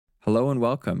Hello and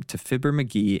welcome to Fibber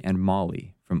McGee and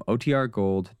Molly from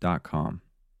OTRGold.com.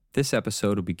 This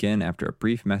episode will begin after a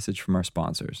brief message from our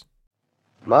sponsors.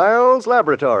 Miles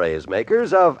Laboratories,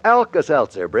 makers of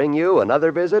Alka-Seltzer, bring you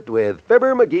another visit with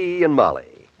Fibber McGee and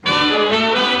Molly.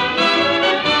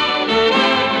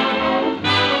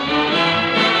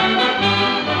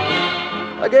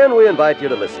 Again, we invite you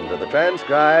to listen to the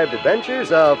transcribed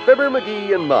adventures of Fibber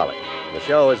McGee and Molly. The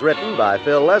show is written by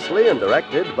Phil Leslie and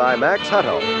directed by Max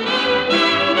Hutto.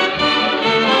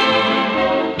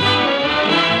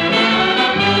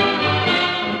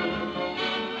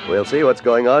 We'll see what's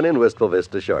going on in Wistful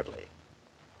Vista shortly.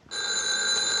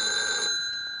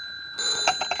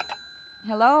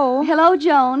 Hello? Hello,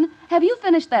 Joan. Have you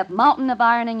finished that mountain of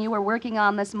ironing you were working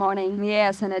on this morning?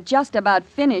 Yes, and it just about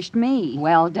finished me.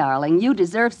 Well, darling, you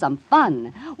deserve some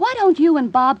fun. Why don't you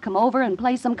and Bob come over and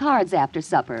play some cards after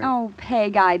supper? Oh,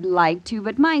 Peg, I'd like to,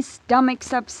 but my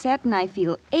stomach's upset and I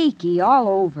feel achy all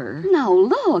over. Now,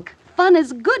 look. Fun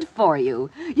is good for you.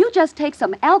 You just take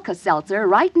some Alka-Seltzer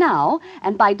right now,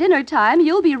 and by dinner time,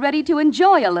 you'll be ready to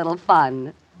enjoy a little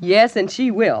fun. Yes, and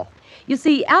she will. You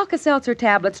see, Alka-Seltzer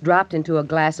tablets dropped into a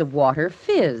glass of water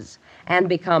fizz and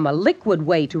become a liquid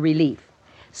way to relief.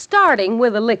 Starting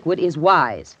with a liquid is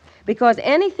wise, because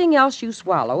anything else you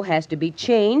swallow has to be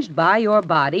changed by your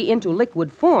body into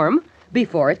liquid form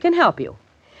before it can help you.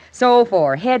 So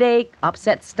for headache,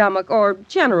 upset stomach, or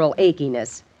general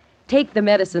achiness, take the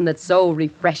medicine that's so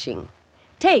refreshing.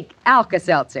 Take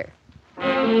Alka-Seltzer.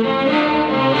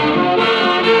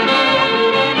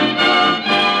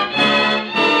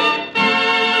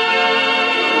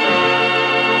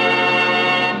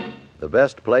 The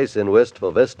best place in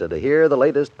Wistful Vista to hear the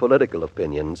latest political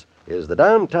opinions is the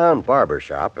downtown barber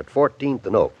shop at 14th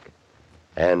and Oak.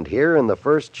 And here in the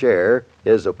first chair,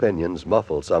 his opinions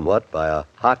muffled somewhat by a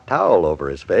hot towel over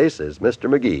his face, is Mr.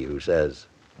 McGee, who says,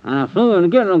 I flew to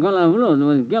get a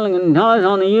with Gilligan College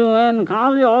on the UN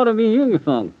College ought to be here,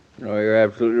 folks. Oh, you're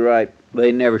absolutely right.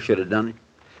 They never should have done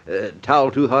it.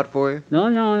 Towel too hot for you?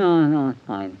 No, it's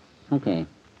fine. Okay.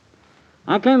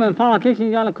 I claim a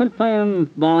politician got to quit playing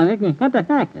ball. What the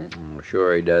heck? Oh,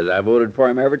 sure he does. I voted for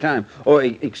him every time. Oh,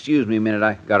 excuse me a minute.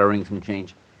 I got to ring some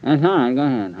change. That's all right. Go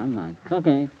ahead. I'm fine. It's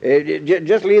okay.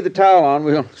 Just leave the towel on.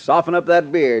 We'll soften up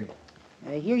that beard.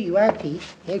 Here you are, Pete.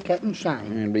 Haircut and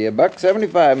shine. It'll be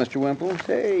 $1.75, Mr. Wimple.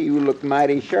 Say, you look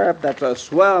mighty sharp. That's a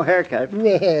swell haircut.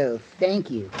 Well, thank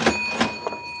you.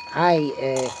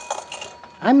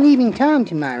 I'm leaving town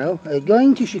tomorrow,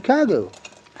 going to Chicago.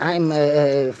 I'm,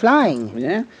 flying.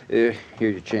 Yeah? Here's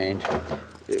your change.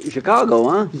 Chicago,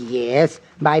 huh? Yes,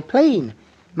 by plane.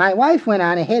 My wife went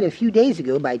on ahead a few days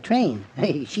ago by train.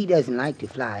 She doesn't like to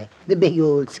fly. The big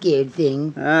old scared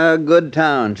thing. Good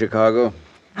town, Chicago.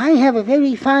 I have a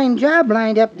very fine job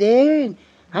lined up there, and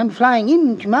I'm flying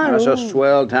in tomorrow. That's a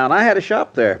swell town. I had a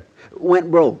shop there.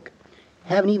 Went broke.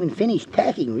 Haven't even finished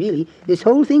packing, really. This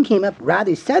whole thing came up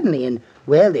rather suddenly, and,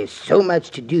 well, there's so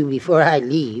much to do before I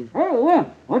leave. Hey,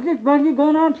 what's this buggy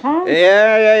going on town?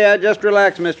 Yeah. Just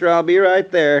relax, mister. I'll be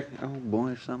right there. Oh,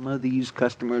 boy, some of these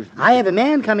customers... I have a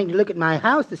man coming to look at my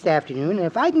house this afternoon, and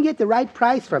if I can get the right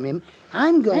price from him,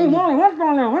 I'm going... Hey, Molly, what's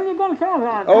going on? When are you going to sell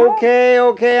that?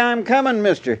 Okay, I'm coming,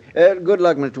 mister. Good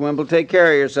luck, Mr. Wimple. Take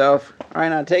care of yourself. All right,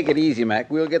 now, take it easy,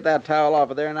 Mac. We'll get that towel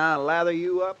off of there, and I'll lather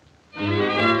you up.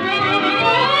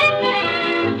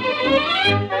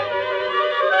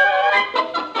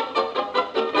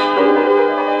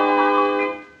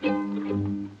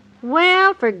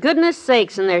 Well, for goodness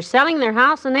sakes, and they're selling their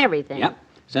house and everything. Yep.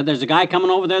 Said there's a guy coming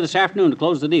over there this afternoon to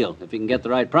close the deal, if he can get the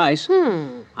right price.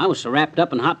 I was so wrapped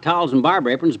up in hot towels and barber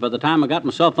aprons, by the time I got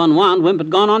myself unwound, Wimp had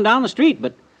gone on down the street,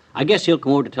 but I guess he'll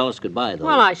come over to tell us goodbye, though.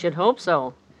 Well, I should hope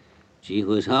so. Gee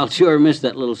whiz, I'll sure miss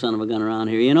that little son of a gun around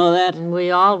here, you know that? We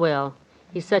all will.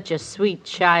 He's such a sweet,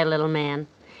 shy little man.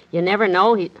 You never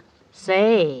know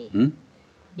Say...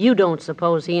 You don't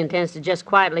suppose he intends to just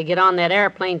quietly get on that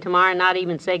airplane tomorrow and not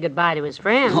even say goodbye to his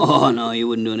friends? Oh, no, he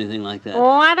wouldn't do anything like that. Oh,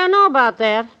 I don't know about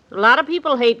that. A lot of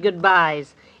people hate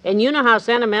goodbyes. And you know how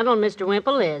sentimental Mr.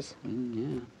 Wimple is.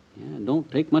 Yeah, it don't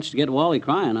take much to get Wally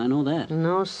crying, I know that.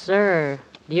 No, sir.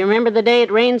 Do you remember the day it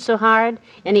rained so hard,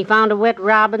 and he found a wet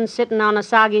robin sitting on a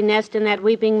soggy nest in that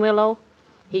weeping willow?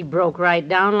 He broke right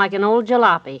down like an old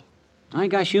jalopy. I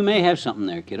guess you may have something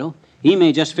there, kiddo. He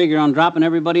may just figure on dropping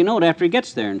everybody a note after he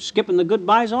gets there and skipping the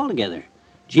goodbyes altogether.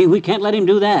 Gee, we can't let him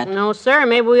do that. No, sir.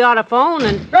 Maybe we ought to phone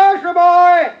and... Grocery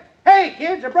boy! Hey,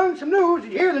 kids, I brought some news.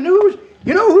 Did you hear the news?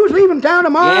 You know who's leaving town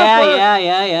tomorrow?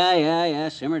 Yeah.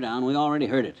 Simmer down. We already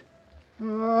heard it.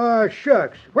 Oh,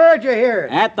 shucks. Where'd you hear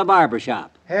it? At the barber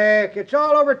shop. Heck, it's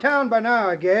all over town by now,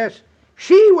 I guess.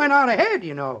 She went on ahead,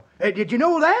 you know. Did you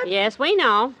know that? Yes, we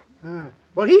know.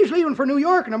 Well, he's leaving for New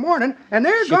York in the morning, and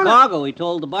they're gonna... Chicago, he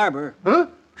told the barber. Huh?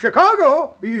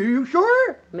 Chicago? You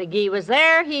sure? McGee was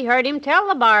there. He heard him tell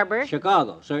the barber.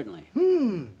 Chicago, certainly.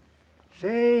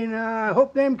 Say, now, I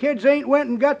hope them kids ain't went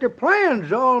and got their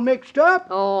plans all mixed up.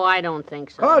 Oh, I don't think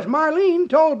so. 'Cause Marlene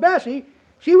told Bessie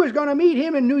she was going to meet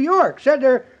him in New York. Said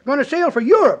they're going to sail for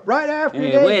Europe right after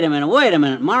Hey, they... wait a minute.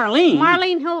 Marlene?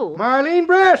 Marlene who? Marlene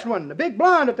Brasswan, the big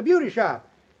blonde at the beauty shop.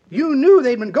 You knew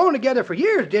they'd been going together for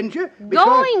years, didn't you?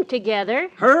 Going together?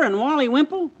 Her and Wally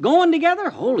Wimple going together?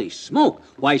 Holy smoke.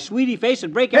 Why, Sweetie Face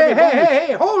would break every bone.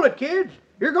 Hey, hold it, kids.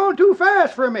 You're going too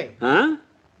fast for me. Huh?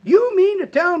 You mean to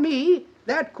tell me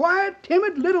that quiet,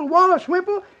 timid little Wallace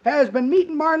Wimple has been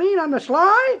meeting Marlene on the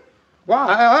sly?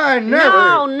 Why, I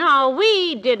never... No,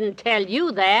 we didn't tell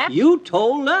you that. You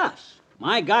told us.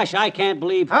 My gosh, I can't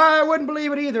believe... I wouldn't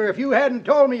believe it either if you hadn't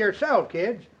told me yourself,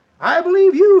 kids. I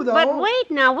believe you, though. But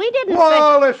wait now, we didn't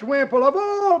Wallace Wimple, of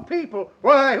all people.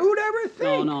 Why, who'd ever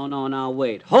think? No,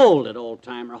 wait. Hold it,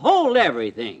 old-timer. Hold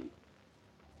everything.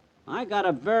 I got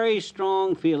a very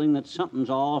strong feeling that something's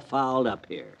all fouled up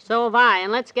here. So have I,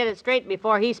 and let's get it straight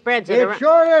before he spreads it around. It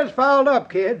sure is fouled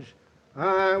up, kids.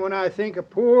 When I think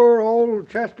of poor old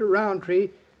Chester Roundtree,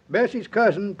 Bessie's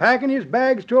cousin, packing his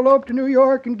bags to elope to New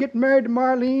York and get married to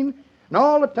Marlene, and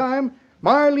all the time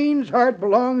Marlene's heart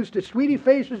belongs to Sweetie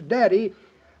Face's daddy,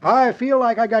 I feel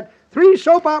like I got 3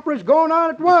 soap operas going on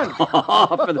at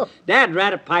once. Dad,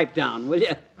 rat a pipe down, will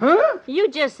you? Huh? You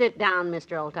just sit down,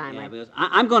 Mr. Oldtimer. Yeah, because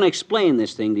I'm going to explain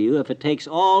this thing to you if it takes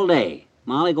all day.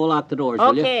 Molly, go lock the doors,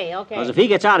 will you? Okay. Because if he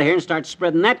gets out of here and starts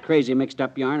spreading that crazy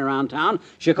mixed-up yarn around town,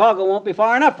 Chicago won't be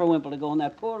far enough for Wimple to go on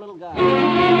that poor little guy.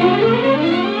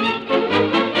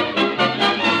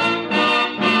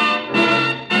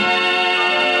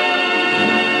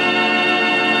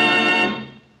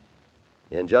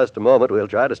 In just a moment, we'll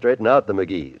try to straighten out the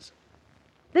McGees.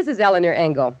 This is Eleanor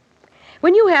Engel.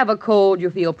 When you have a cold, you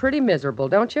feel pretty miserable,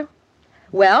 don't you?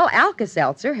 Well,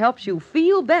 Alka-Seltzer helps you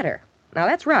feel better. Now,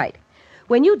 that's right.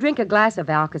 When you drink a glass of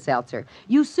Alka-Seltzer,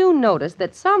 you soon notice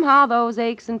that somehow those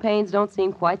aches and pains don't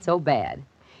seem quite so bad.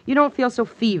 You don't feel so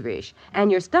feverish,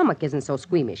 and your stomach isn't so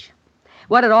squeamish.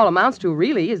 What it all amounts to,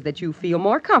 really, is that you feel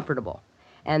more comfortable.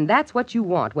 And that's what you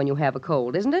want when you have a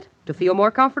cold, isn't it? To feel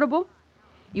more comfortable?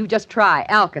 You just try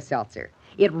Alka-Seltzer.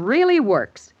 It really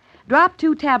works. Drop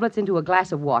 2 tablets into a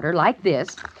glass of water like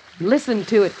this. Listen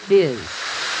to it fizz.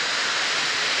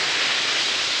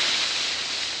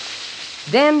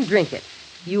 Then drink it.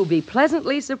 You'll be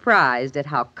pleasantly surprised at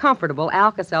how comfortable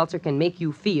Alka-Seltzer can make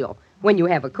you feel when you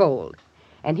have a cold.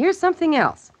 And here's something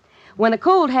else. When a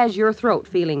cold has your throat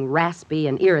feeling raspy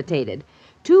and irritated,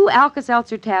 2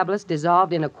 Alka-Seltzer tablets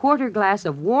dissolved in a 1/4 glass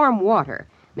of warm water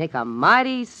make a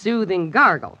mighty soothing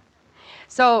gargle.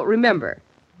 So remember,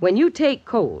 when you take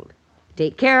cold,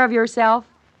 take care of yourself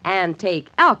and take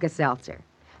Alka-Seltzer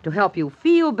to help you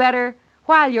feel better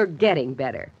while you're getting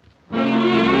better.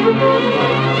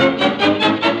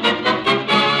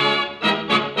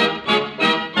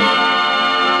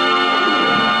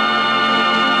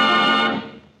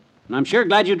 And I'm sure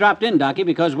glad you dropped in, Docky,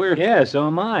 because we're... Yeah, so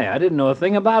am I. I didn't know a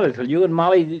thing about it till you and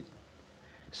Molly...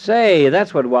 Say,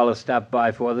 that's what Wallace stopped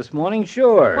by for this morning,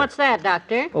 sure. What's that,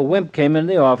 Doctor? Well, Wimp came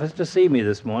into the office to see me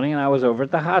this morning, and I was over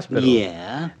at the hospital.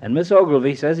 Yeah? And Miss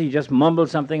Ogilvy says he just mumbled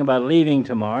something about leaving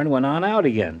tomorrow and went on out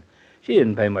again. She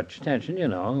didn't pay much attention, you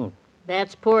know.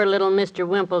 That's poor little Mr.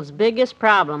 Wimple's biggest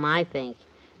problem, I think.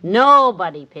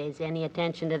 Nobody pays any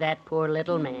attention to that poor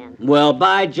little man. Well,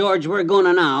 by George, we're going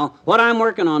to now. What I'm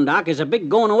working on, Doc, is a big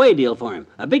going-away deal for him.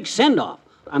 A big send-off.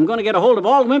 I'm going to get a hold of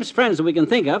all Wimp's friends that we can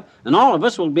think of, and all of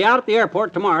us will be out at the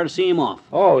airport tomorrow to see him off.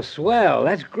 Oh, swell.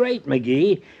 That's great,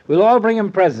 McGee. We'll all bring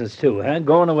him presents, too, huh?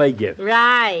 Going-away gifts.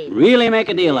 Right. Really make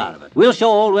a deal out of it. We'll show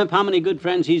old Wimp how many good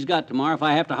friends he's got tomorrow if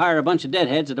I have to hire a bunch of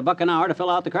deadheads at $1 an hour to fill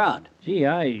out the crowd. Gee,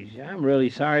 I'm really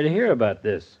sorry to hear about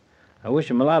this. I wish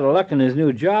him a lot of luck in his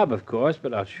new job, of course,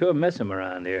 but I'll sure miss him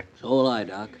around here. So will I,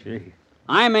 Doc. Gee.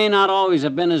 I may not always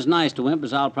have been as nice to Wimp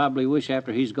as I'll probably wish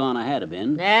after he's gone I had have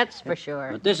been. That's for sure.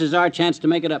 But this is our chance to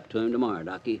make it up to him tomorrow,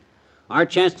 Docky. Our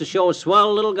chance to show a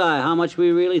swell little guy how much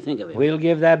we really think of him. We'll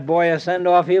give that boy a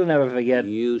send-off he'll never forget.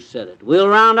 You said it. We'll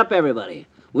round up everybody.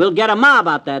 We'll get a mob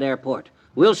out that airport.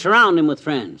 We'll surround him with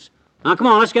friends. Now, come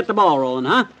on, let's get the ball rolling,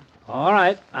 huh? All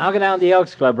right. I'll go down to the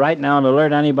Elks Club right now and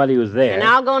alert anybody who's there. And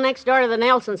I'll go next door to the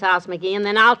Nelson's house, McGee, and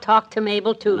then I'll talk to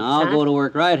Mabel, too. And I'll go to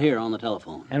work right here on the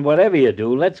telephone. And whatever you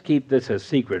do, let's keep this a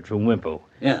secret from Wimple.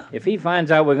 Yeah. If he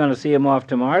finds out we're going to see him off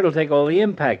tomorrow, it'll take all the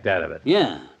impact out of it.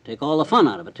 Yeah, take all the fun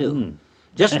out of it, too.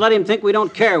 Just let him think we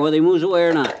don't care whether he moves away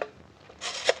or not.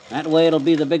 That way it'll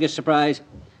be the biggest surprise.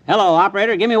 Hello,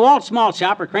 operator. Give me Walt's Small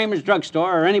Shop or Kramer's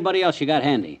Drugstore or anybody else you got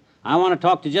handy. I want to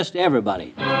talk to just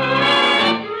everybody.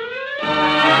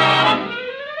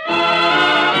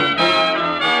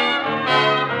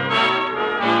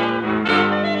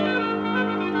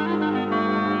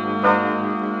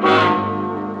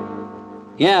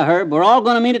 Yeah, Herb, we're all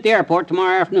going to meet at the airport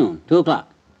tomorrow afternoon, 2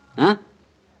 o'clock. Huh?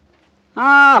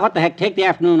 What the heck, take the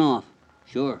afternoon off.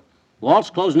 Sure. Walt's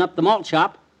closing up the malt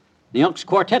shop. The Elks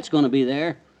Quartet's going to be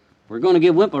there. We're going to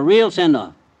give Wimp a real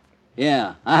send-off.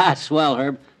 Yeah, swell,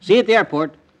 Herb. See you at the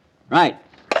airport. Right.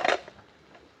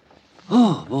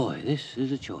 Oh, boy, this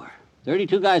is a chore.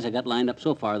 32 guys I got lined up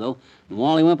so far, though. And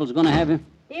Wally Wimple's going to have him.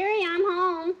 Dearie, I'm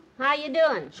home. How you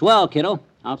doing? Swell, kiddo.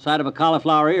 Outside of a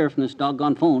cauliflower ear from this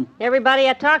doggone phone. Everybody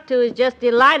I talked to is just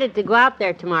delighted to go out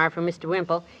there tomorrow for Mr.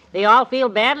 Wimple. They all feel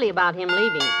badly about him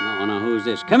leaving. No, who's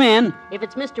this? Come in. If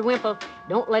it's Mr. Wimple,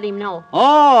 don't let him know.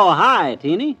 Oh, hi,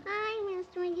 Teeny. Hi,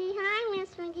 Mr. McGee. Hi, Miss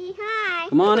McGee. Hi.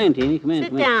 Come on in, Teeny. Come in.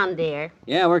 Sit down, dear.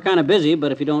 Yeah, we're kind of busy,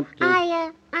 but if you don't...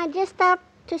 I just stopped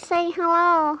to say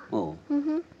hello. Oh.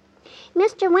 Mm-hmm.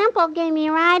 Mr. Wimple gave me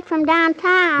a ride from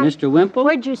downtown. Mr. Wimple?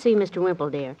 Where'd you see Mr.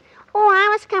 Wimple, dear? Oh, I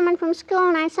was coming from school,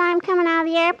 and I saw him coming out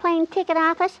of the airplane ticket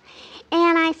office,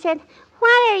 and I said,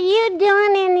 "What are you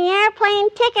doing in the airplane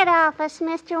ticket office,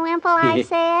 Mr. Wimple?" I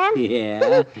said.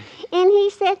 Yeah. And he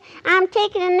said, "I'm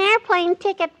taking an airplane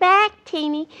ticket back,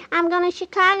 Teeny. I'm going to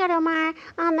Chicago tomorrow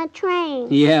on the train."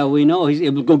 Yeah, we know. He's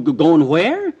going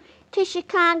where? To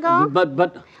Chicago.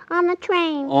 But... On the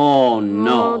train. Oh,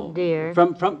 no. Oh, dear.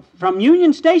 From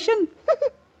Union Station?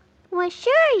 Well,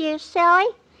 sure, you silly.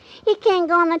 You can't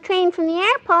go on the train from the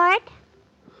airport.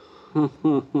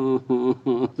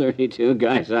 32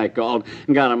 guys I called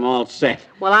and got them all set.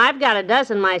 Well, I've got a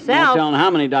dozen myself. No telling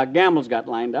how many Doc Gamble's got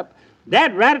lined up.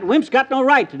 Dad rat, Wimp's got no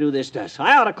right to do this to us.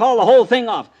 I ought to call the whole thing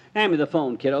off. Hand me the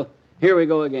phone, kiddo. Here we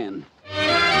go again.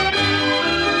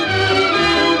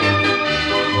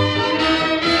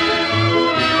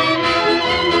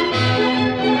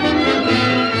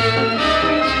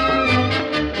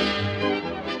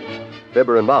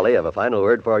 Fibber and Molly have a final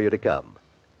word for you to come.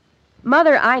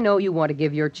 Mother, I know you want to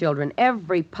give your children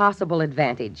every possible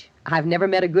advantage. I've never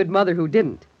met a good mother who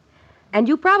didn't. And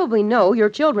you probably know your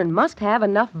children must have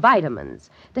enough vitamins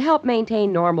to help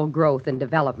maintain normal growth and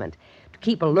development, to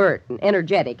keep alert and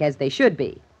energetic as they should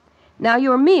be. Now,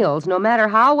 your meals, no matter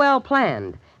how well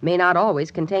planned, may not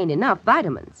always contain enough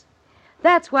vitamins.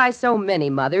 That's why so many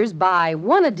mothers buy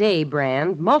One-A-Day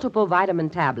brand multiple vitamin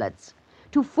tablets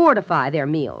to fortify their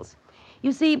meals.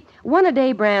 You see,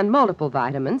 One-A-Day brand multiple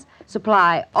vitamins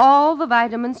supply all the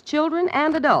vitamins children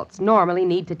and adults normally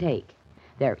need to take.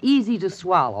 They're easy to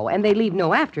swallow, and they leave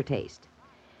no aftertaste.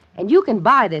 And you can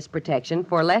buy this protection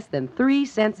for less than 3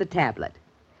 cents a tablet.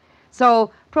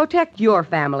 So protect your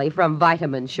family from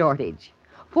vitamin shortage.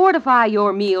 Fortify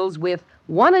your meals with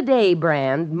One-A-Day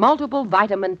brand multiple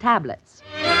vitamin tablets.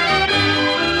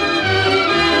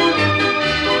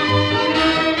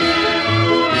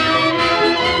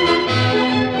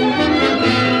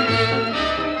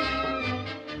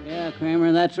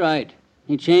 Kramer, that's right.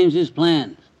 He changed his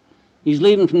plans. He's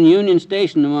leaving from Union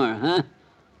Station tomorrow, huh?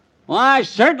 Why,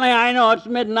 certainly I know it's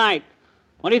midnight.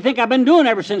 What do you think I've been doing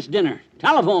ever since dinner?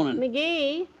 Telephoning.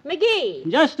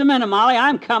 McGee. Just a minute, Molly.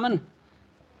 I'm coming.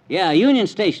 Yeah, Union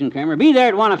Station, Kramer. Be there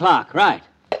at 1 o'clock. Right.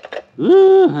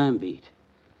 Ooh, I'm beat.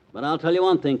 But I'll tell you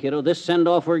one thing, kiddo. This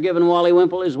send-off we're giving Wally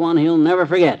Wimple is one he'll never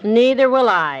forget. Neither will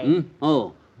I.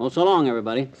 Oh, so long,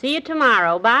 everybody. See you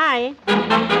tomorrow. Bye.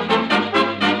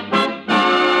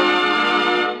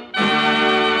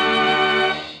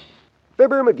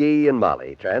 Fibber, McGee, and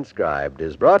Molly, transcribed,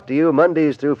 is brought to you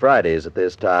Mondays through Fridays at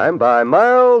this time by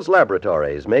Miles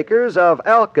Laboratories, makers of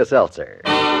Alka-Seltzer.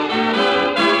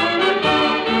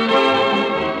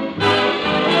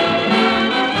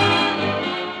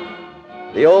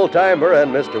 The Old-Timer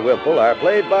and Mr. Wimple are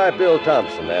played by Bill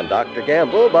Thompson and Dr.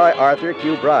 Gamble by Arthur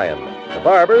Q. Bryan. The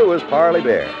barber was Parley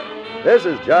Bear. This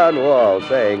is John Wall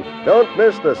saying, don't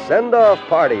miss the send-off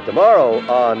party tomorrow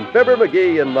on Fibber,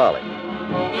 McGee, and Molly.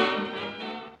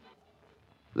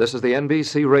 This is the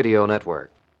NBC Radio Network.